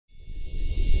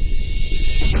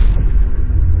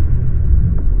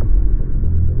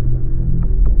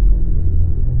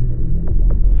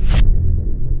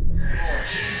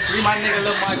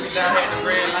Lil Mike be down here at the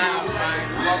RedLounge, man.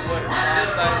 Fuck with it,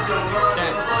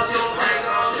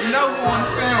 You know who wanna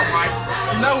film, Mike.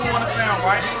 You know who wanna film,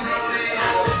 right?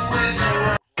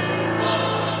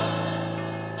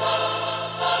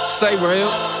 Say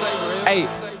real. Hey,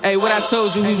 what I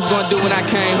told you we was gonna do when I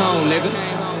came home, nigga.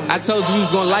 I told you we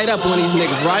was gonna light up on these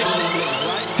niggas, right?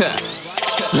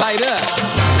 Light up.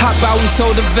 Hop out and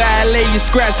told the valet you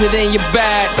scratch it in your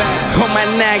back. On my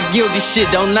not guilty shit,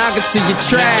 don't knock it till you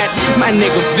tried. My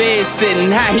nigga Vez sitting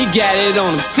high, he got it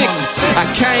on them sixes. I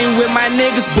came with my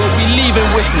niggas, but we leaving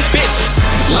with some bitches.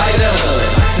 Light up,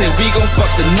 say we gon'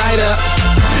 fuck the night up.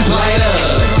 Light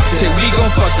up, say we gon'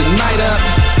 fuck the night up.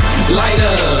 Light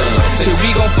up, say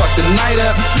we gon' fuck the night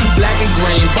up. Black and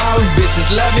green bottles, bitches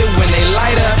love it when they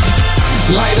light up.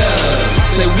 Light up,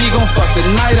 say we gon' fuck the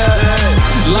night up.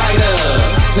 Light up,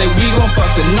 say we gon' fuck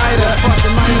the night up.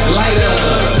 Light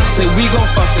up, say we gon'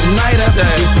 fuck the night up.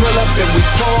 We pull up and we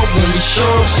fall when we show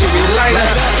up, shit we light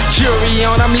up. Jury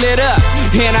on, I'm lit up,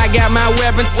 and I got my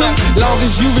weapon too. Long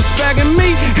as you respecting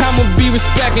me, I'ma be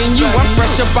respecting you. I'm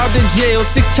fresh up out the jail,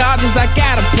 6 charges, I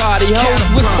got a party.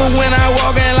 Hoes whisper when I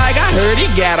walk in like I heard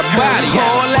he got a body.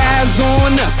 All eyes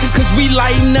on us, cause we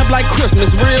lighting up like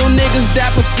Christmas. Real niggas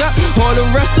dap us up, all the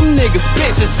rest them niggas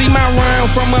bitches. See my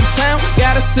round from uptown,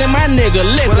 gotta send my nigga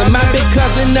liquor. My big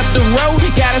cousin up the road,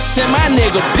 gotta send my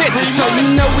nigga pictures. So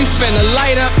you know we finna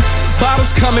light up,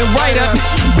 bottles coming right up.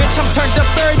 Bitch, I'm turned up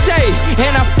every day,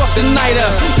 and I fuck the night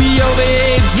up. We over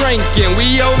here drinking,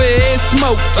 we over here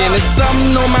smoking. There's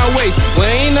something on my waist, we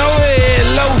ain't over here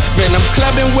loafing. I'm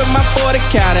clubbing with my 40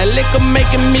 count, that liquor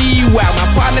making me wild. My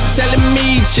partner telling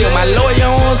me chill, my lawyer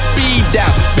on speed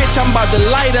dial. Bitch, I'm about to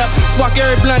light up, spark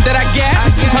every blunt that I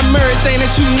got. I'm everything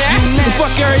that you not,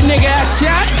 fuck every nigga I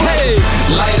shot. Hey,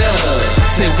 light up,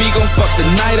 say we gon' fuck the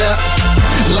night up.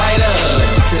 Light up,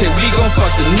 say we gon'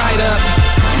 fuck the night up.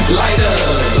 Light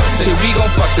up, say we gon'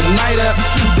 fuck the night up.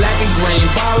 Black and green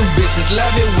bottles, bitches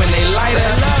love it when they light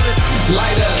up.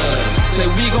 Light up, say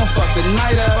we gon' fuck the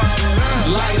night up.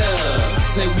 Light up,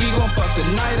 say we gon' fuck the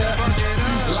night up.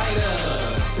 Light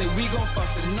up, say we gon' fuck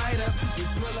the night up. We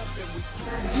pull up and we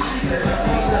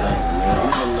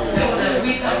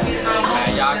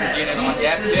Man, y'all can get it on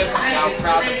that tip. Y'all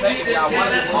proud to pay. If y'all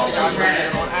want it more, y'all can get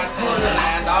it on iTunes for $9.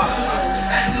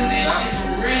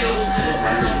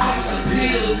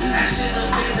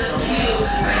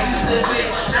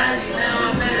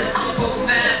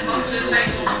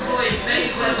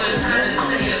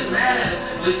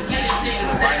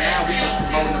 Right now we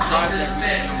promoting the project.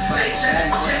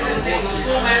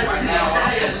 Right now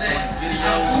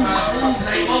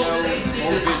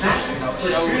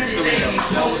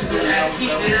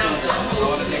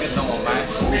all the niggas know, man.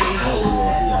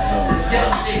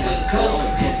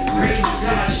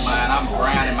 Man, I'm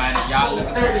grinding, man. If y'all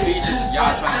looking for features, if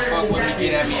y'all trying to fuck with me,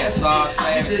 get at me at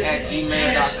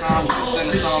sawsavage@gmail.com. You can send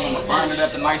a song, I'ma burn it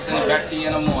up tonight, send it back to you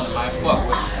in the morning, man. Fuck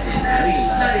with me.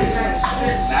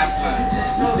 Have fun.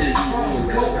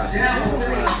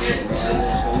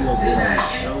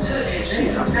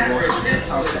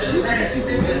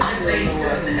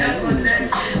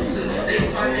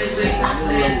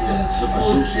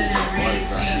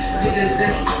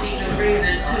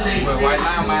 But right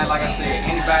now, man, like I said,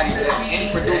 any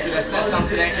producer that sends something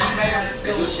to that email,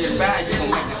 if your shit bad, you gon'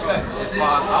 make the cut. As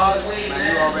far as ours, man,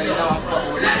 you already know I'm fucking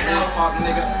with my real park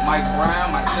nigga, Mike Brown,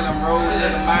 my Chillin' Rose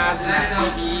nigga, Miles, my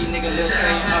CBE nigga, Lil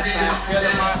Tay, Uptown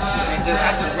Killer, man, and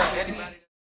I just rep anybody.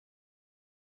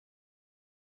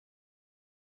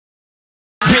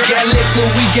 We got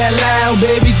liquor, we got loud,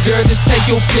 baby girl, just take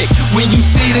your pick. When you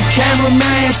see the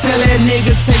cameraman, tell that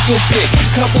nigga take your pick.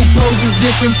 Couple poses,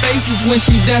 different faces, when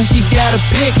she done, she gotta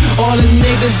pick. All the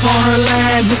niggas on her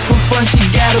line, just for fun, she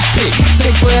gotta pick.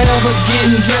 Take forever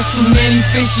getting dressed, too many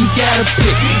fish, she gotta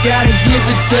pick. Gotta give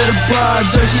it to the bar,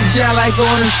 Joe, she jail like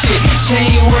on her shit. She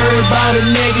ain't worried about a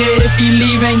nigga, if he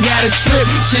leave, ain't got a trip.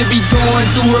 She be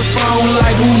going through her phone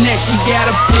like who next, she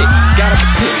gotta pick. Gotta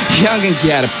pick, youngin'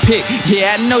 gotta pick.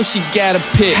 Yeah, I know she gotta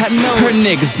pick. I know her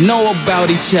niggas know about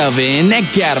each other, and that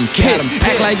got them pissed.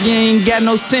 Act like you ain't got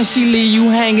no sense, she leave you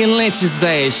hanging lynch's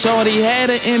ass. Shorty had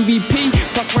an MVP,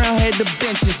 fuck around, had the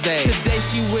bench's ass. Today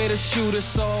she with a shooter,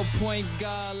 so point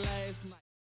guard.